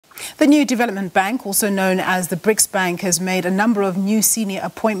The new development bank, also known as the BRICS Bank, has made a number of new senior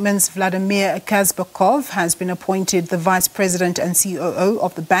appointments. Vladimir Kazbekov has been appointed the Vice President and COO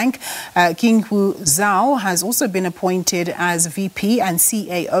of the bank. Qiangwu Zhou has also been appointed as VP and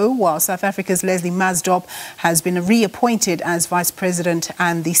CAO, while South Africa's Leslie Maasdorp has been reappointed as Vice President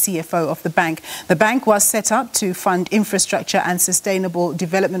and the CFO of the bank. The bank was set up to fund infrastructure and sustainable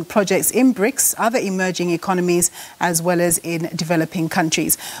development projects in BRICS, other emerging economies, as well as in developing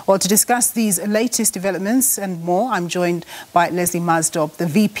countries. Well, to discuss these latest developments and more, I'm joined by Leslie Maasdorp, the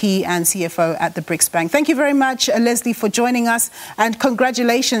VP and CFO at the BRICS Bank. Thank you very much, Leslie, for joining us, and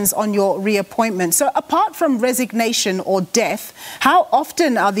congratulations on your reappointment. So apart from resignation or death, how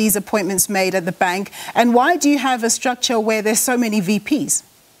often are these appointments made at the bank, and why do you have a structure where there's so many VPs?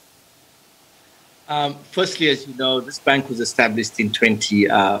 Firstly, as you know, this bank was established in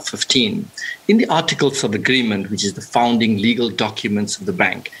 2015. In the Articles of Agreement, which is the founding legal documents of the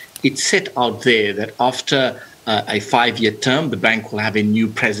bank, it set out there that after a 5-year term, the bank will have a new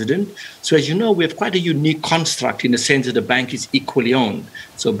president. So as you know, we have quite a unique construct in the sense that the bank is equally owned.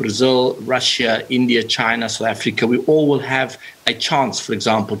 So Brazil, Russia, India, China, South Africa, we all will have a chance, for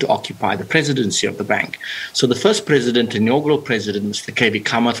example, to occupy the presidency of the bank. So the first president, inaugural president, Mr. K.V.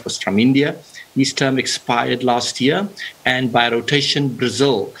 Kamath, was from India. His term expired last year, and by rotation,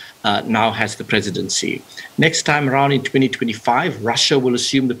 Brazil now has the presidency. Next time around in 2025, Russia will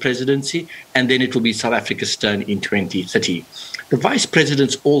assume the presidency, and then it will be South Africa's turn in 2030. The vice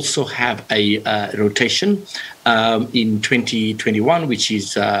presidents also have a rotation in 2021, which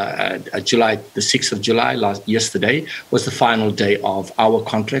is July, the 6th of July, yesterday, was the final day of our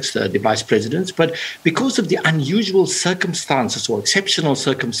contracts, the vice presidents. But because of the unusual circumstances or exceptional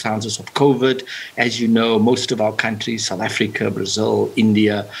circumstances of COVID, as you know, most of our countries, South Africa, Brazil,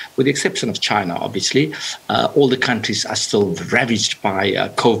 India, with the exception of China, obviously, all the countries are still ravaged by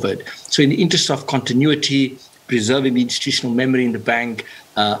COVID. So in the interest of continuity, preserving the institutional memory in the bank,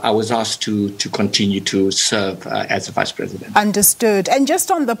 I was asked to continue to serve as a vice president. Understood. And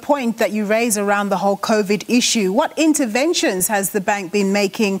just on the point that you raise around the whole COVID issue, what interventions has the bank been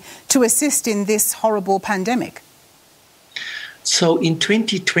making to assist in this horrible pandemic? So in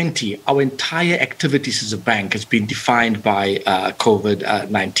 2020, our entire activities as a bank has been defined by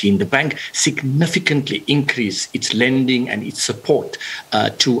COVID-19. The bank significantly increased its lending and its support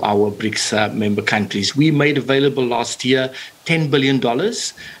to our BRICS member countries. We made available last year $10 billion.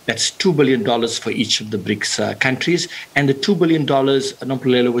 That's $2 billion for each of the BRICS countries. And the $2 billion,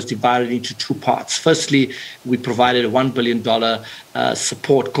 Nompulela, was divided into two parts. Firstly, we provided a $1 billion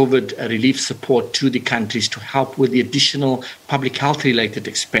support, COVID relief support to the countries to help with the additional public health related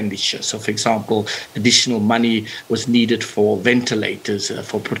expenditure. So, for example, additional money was needed for ventilators,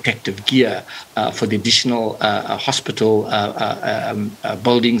 for protective gear, for the additional hospital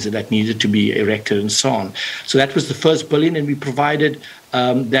buildings that needed to be erected and so on. So that was the first billion, and we provided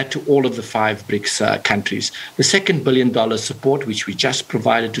that to all of the 5 BRICS countries. The second $1 billion support, which we just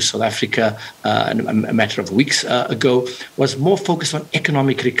provided to South Africa a matter of weeks ago, was more focused on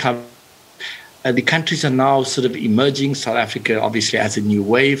economic recovery. The countries are now sort of emerging. South Africa obviously has a new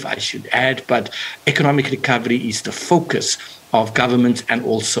wave, I should add, but economic recovery is the focus of government and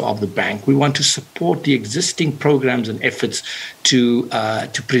also of the bank. We want to support the existing programs and efforts to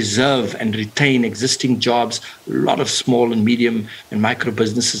preserve and retain existing jobs. A lot of small and medium and micro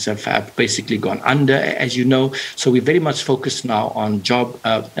businesses have basically gone under, as you know. So we're very much focused now on job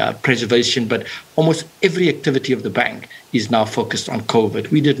preservation, but almost every activity of the bank is now focused on COVID.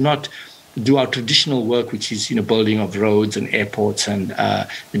 We did not do our traditional work, which is, building of roads and airports and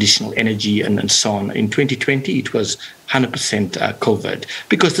additional energy and so on. In 2020, it was 100% COVID,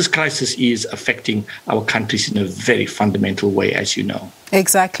 because this crisis is affecting our countries in a very fundamental way, as you know.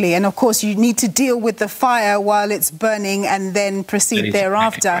 Exactly. And of course, you need to deal with the fire while it's burning and then proceed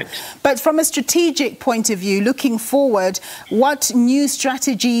thereafter. Right. But from a strategic point of view, looking forward, what new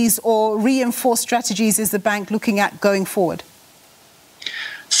strategies or reinforced strategies is the bank looking at going forward?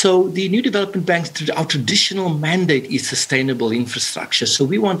 So the new development banks, our traditional mandate is sustainable infrastructure. So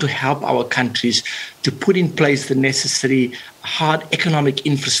we want to help our countries to put in place the necessary hard economic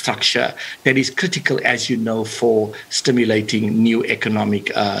infrastructure that is critical, as you know, for stimulating new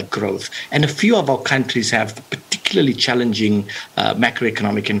economic growth. And a few of our countries have particular particularly challenging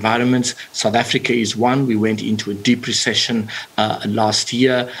macroeconomic environments. South Africa is one. We went into a deep recession last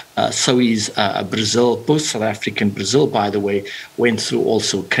year. So is Brazil. Both South Africa and Brazil, by the way, went through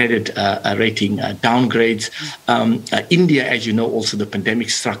also credit rating downgrades. India, as you know, also the pandemic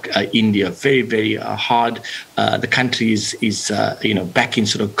struck India very, very hard. The country is back in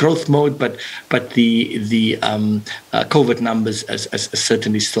sort of growth mode, but the COVID numbers are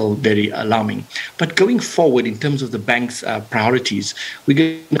certainly still very alarming. But going forward, in terms of the bank's priorities, we're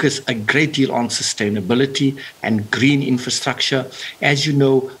going to focus a great deal on sustainability and green infrastructure. As you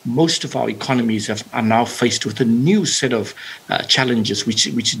know, most of our economies are now faced with a new set of challenges,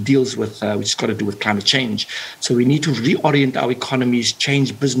 which deals with which has got to do with climate change. So we need to reorient our economies,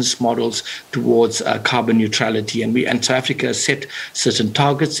 change business models towards carbon neutrality, and South Africa has set certain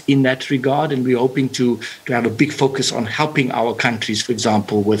targets in that regard, and we're hoping to have a big focus on helping our countries, for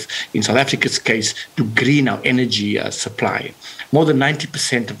example, in South Africa's case, to green our energy supply. More than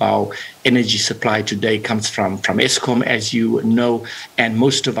 90% of our energy supply today comes from Eskom, as you know, and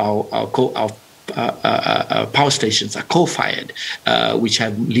most of our power stations are coal-fired, which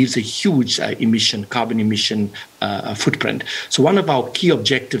leaves a huge carbon emission footprint. So one of our key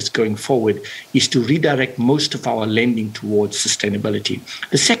objectives going forward is to redirect most of our lending towards sustainability.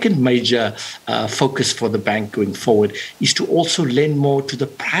 The second major focus for the bank going forward is to also lend more to the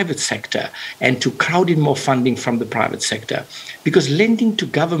private sector and to crowd in more funding from the private sector. Because lending to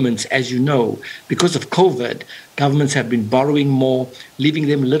governments, as you know, because of COVID, governments have been borrowing more, leaving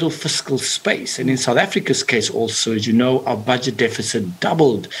them little fiscal space. And in South Africa's case also, as you know, our budget deficit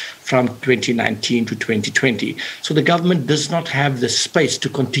doubled from 2019 to 2020. So the government does not have the space to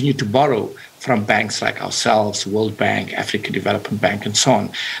continue to borrow from banks like ourselves, World Bank, African Development Bank, and so on.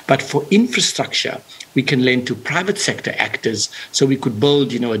 But for infrastructure, we can lend to private sector actors, so we could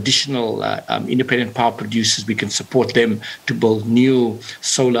build, additional independent power producers. We can support them to build new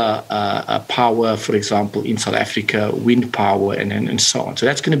solar power, for example, in South Africa, wind power, and so on. So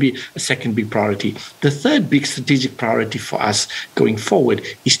that's going to be a second big priority. The third big strategic priority for us going forward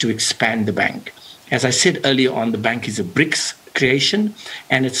is to expand the bank. As I said earlier on, the bank is a BRICS creation,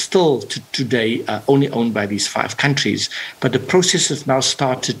 and it's still today only owned by these 5 countries. But the process has now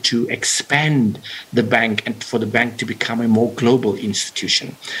started to expand the bank and for the bank to become a more global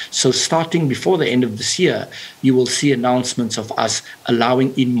institution. So starting before the end of this year, you will see announcements of us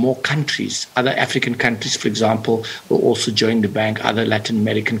allowing in more countries. Other African countries, for example, will also join the bank, other Latin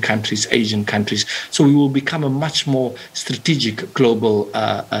American countries, Asian countries. So we will become a much more strategic global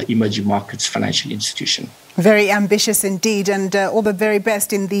emerging markets financial institution. Very ambitious indeed, and all the very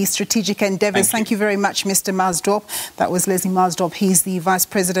best in the strategic endeavours. Thank you very much, Mr. Maasdorp. That was Leslie Maasdorp. He's the Vice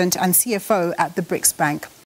President and CFO at the BRICS Bank.